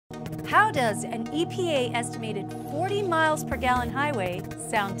How does an EPA estimated 40 miles per gallon highway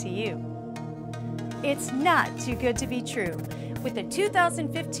sound to you? It's not too good to be true with the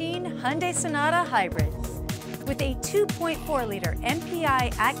 2015 Hyundai Sonata Hybrid. With a 2.4-liter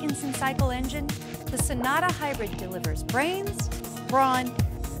MPI Atkinson cycle engine, the Sonata Hybrid delivers brains, brawn,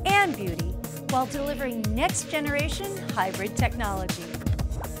 and beauty while delivering next-generation hybrid technology.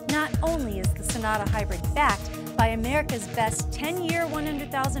 Not only is the Sonata Hybrid backed by America's best 10-year,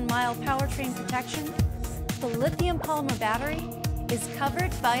 100,000-mile powertrain protection, the lithium polymer battery is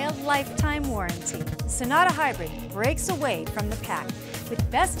covered by a lifetime warranty. The Sonata Hybrid breaks away from the pack with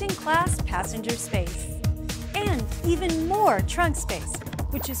best-in-class passenger space and even more trunk space,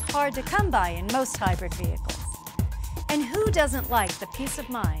 which is hard to come by in most hybrid vehicles. And who doesn't like the peace of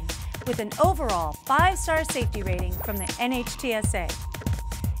mind with an overall 5-star safety rating from the NHTSA?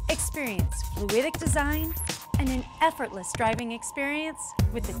 Experience fluidic design and an effortless driving experience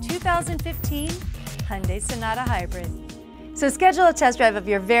with the 2015 Hyundai Sonata Hybrid. So schedule a test drive of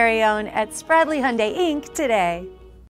your very own at Spradley Hyundai Inc. today.